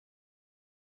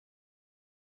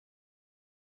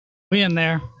We in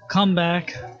there.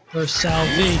 Comeback versus Sal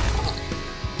V.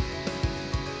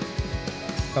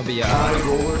 Gonna be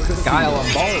Guile on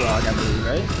Balrog, I believe,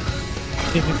 right?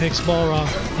 If he picks Balrog.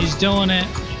 He's doing it.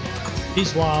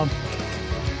 He's wild.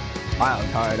 Wild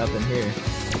card up in here.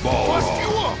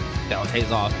 That pays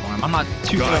off for him. I'm not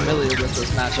too familiar with this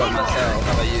matchup myself.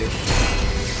 How about you?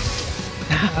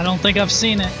 I don't think I've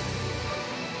seen it.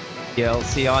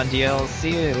 DLC on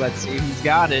DLC. Let's see who's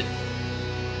got it.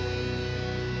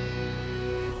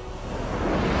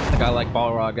 I think I like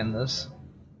Balrog in this.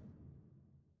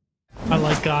 I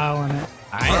like Guile in it.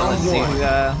 Alright,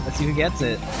 let's see who gets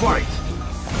it. Fight!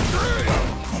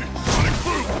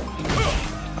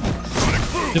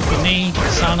 Duke knee,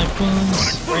 sonic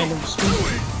booms, random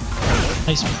sweep.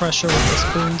 Nice pressure with this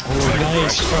boom.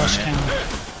 Nice crush counter.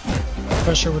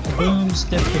 Pressure with the booms,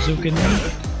 dip bazooka knee.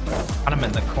 Got him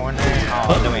in the corner. Oh,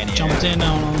 no anti-air. Jumped in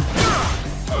on him.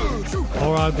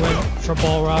 Balrog went for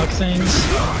Balrog things.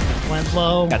 Went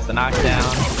low. That's the knockdown.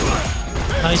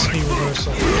 Nice V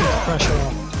reversal. Keep the pressure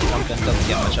off. Something doesn't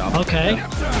get much off. Okay.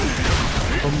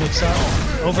 We'll mix up.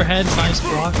 Overhead, nice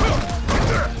block.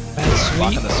 Bad sweep.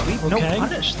 Blocking the sweep. Okay. No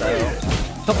punish though.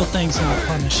 Couple things not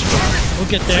punished. We'll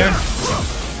get there.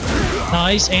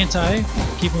 Nice anti.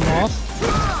 Keep him off.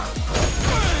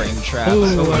 Frame trap. Ooh, Oh,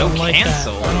 I no don't like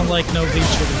cancel. that. I don't like no V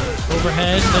trigger.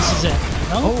 Overhead. This is it.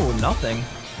 No? Oh, nothing.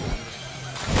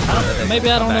 Maybe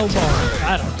I don't know ball.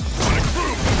 I don't know.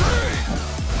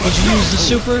 Would you use the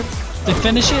super to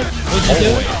finish it? Would you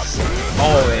do it?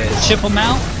 Always. Chip him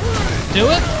out? Do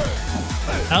it?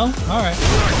 No? Alright.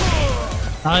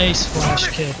 Nice flash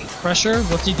kick. Pressure,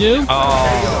 what's he do? Oh.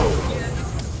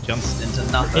 Jumps into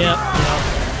nothing. Yep.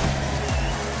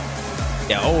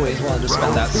 Yeah, always wanted to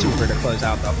spend that super to close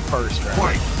out the first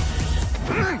round.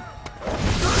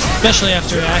 Especially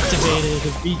after he activated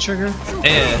the V trigger.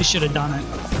 Yeah. He should have done it.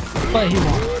 But he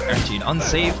won't. Guaranteed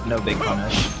unsafe, no big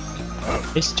punish.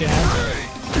 Ace jab.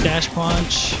 Dash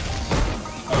punch.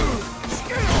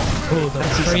 Ooh, the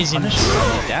craziness.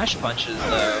 Dash punches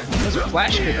though. Those are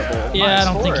flash kickable. Yeah, I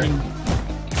don't think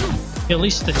he... At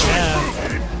least the jab.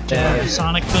 Yeah.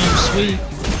 Sonic boom sweep.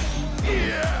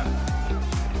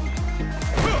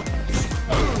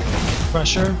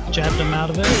 Pressure. Jabbed him out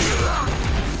of it.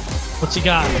 What's he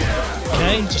got?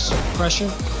 Okay, just pressure.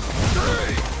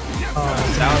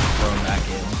 Oh, Now it's thrown back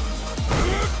in.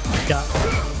 got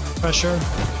pressure.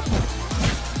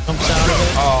 Jumps out of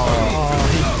it. Oh,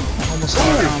 He almost got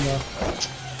a combo.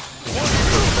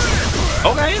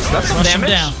 okay, that's some Rush him damage.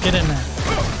 down. Get in there.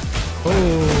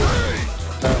 Oh,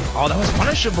 Oh, that was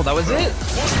punishable. That was it.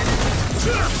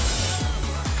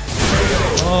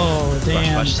 oh,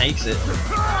 damn. Rush takes it.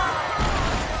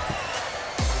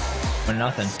 For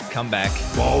nothing. Come back.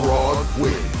 Balrog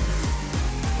wins.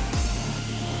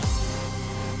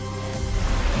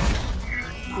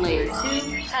 Player 2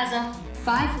 has a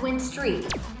 5-win streak.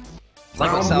 It's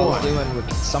like what Sal's doing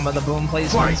with some of the boom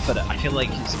placements, but I feel like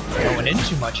he's going in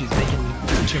too much. He's making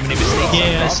too many mistakes.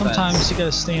 Yeah, on sometimes you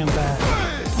gotta stand back.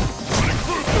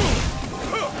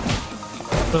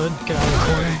 Good, get out of the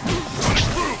corner.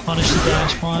 Punish the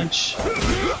dash punch.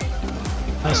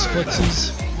 Nice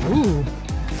splitsies. Ooh.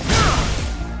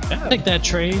 Yeah. Take that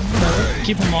trade.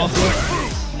 Keep him off it.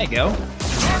 There you go.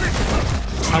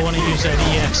 I want to use that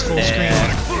EX full screen.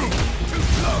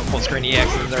 Full screen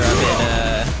EXs are a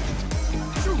bit,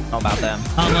 how about them?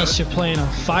 Unless you're playing a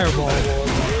fireball.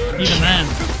 Even then.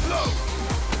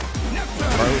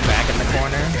 Bro, back in the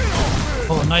corner.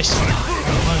 Oh, nice.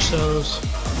 Punch those.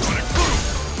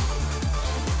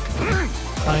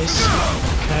 Nice.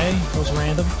 Okay, those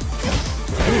random.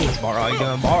 Balrog, you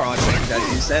doing Balrog things, as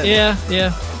you said. Yeah,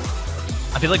 yeah.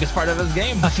 I feel like it's part of his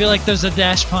game. I feel like there's a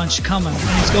dash punch coming.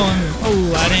 And he's going,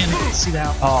 oh, I didn't see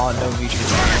that. Oh, no V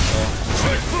triggers.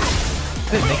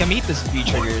 Good, make him eat this V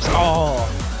triggers. Oh.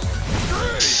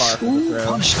 Far from the throw.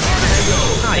 Punch.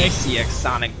 Nice EX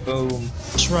Sonic Boom.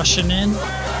 Just rushing in.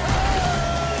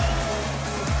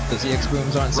 Those EX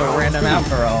booms aren't so random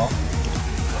after all.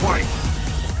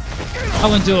 I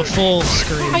went to a full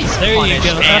screen. Nice There you punish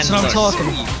go. That's and what I'm the talking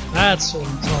sweep. about. That's what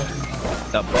I'm talking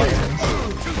about. The buttons.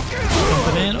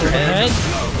 Jumping in, overhead.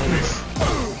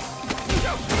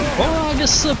 Balrog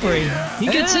is slippery. He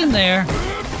gets in there.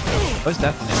 Most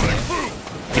definitely.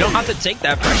 You don't have to take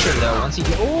that pressure though. Once you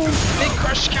get, oh, big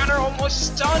crush counter,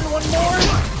 almost stun. One more.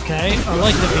 Okay, I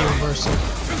like the V reversal.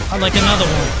 I like another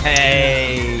one.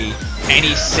 Hey, and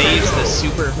he saves the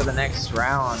super for the next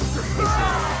round.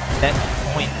 That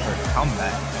point for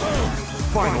comeback.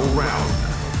 Final round.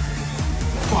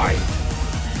 Fight.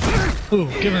 Ooh,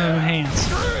 give him hands.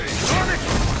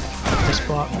 This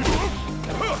block.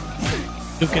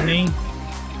 Duke knee.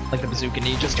 Like the bazooka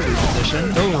knee just to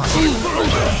reposition. Oh,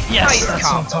 yes, Nice that's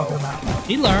combo. what I'm talking about.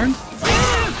 He learned.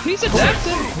 He's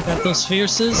adapted. We got those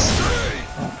fierces.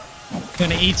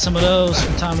 Gonna eat some of those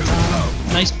from time to time.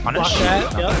 Nice block Punish.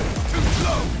 that. Yep.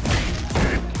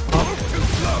 Oh,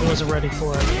 he wasn't ready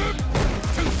for it.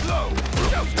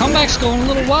 Comeback's going a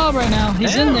little wild right now.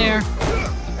 He's in there.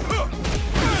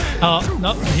 Oh,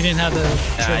 nope, he didn't have the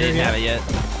trigger I didn't yet. have it yet.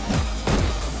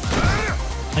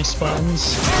 Nice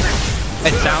buttons.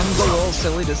 It sounds a little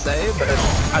silly to say, but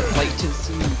I'd like to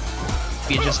see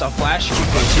be just a flash kick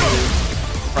or two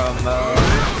from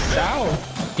Sal.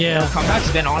 Yeah.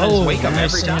 Comeback's been on his wake up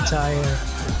nice every time. anti-air.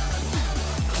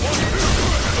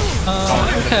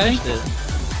 Okay.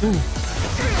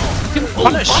 Oh,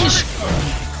 Punish.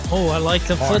 Oh, I like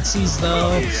the footsies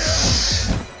though.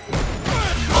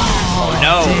 Oh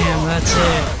no. Damn, that's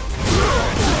it.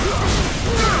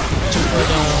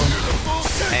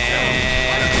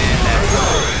 And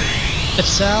If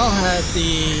Sal had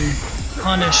the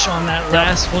punish on that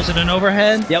last, was it an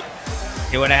overhead? yep.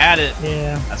 He would have had it.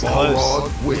 Yeah. That's close.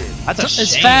 Balrog wins. That's a shame.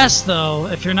 It's fast though,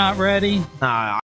 if you're not ready. Nah,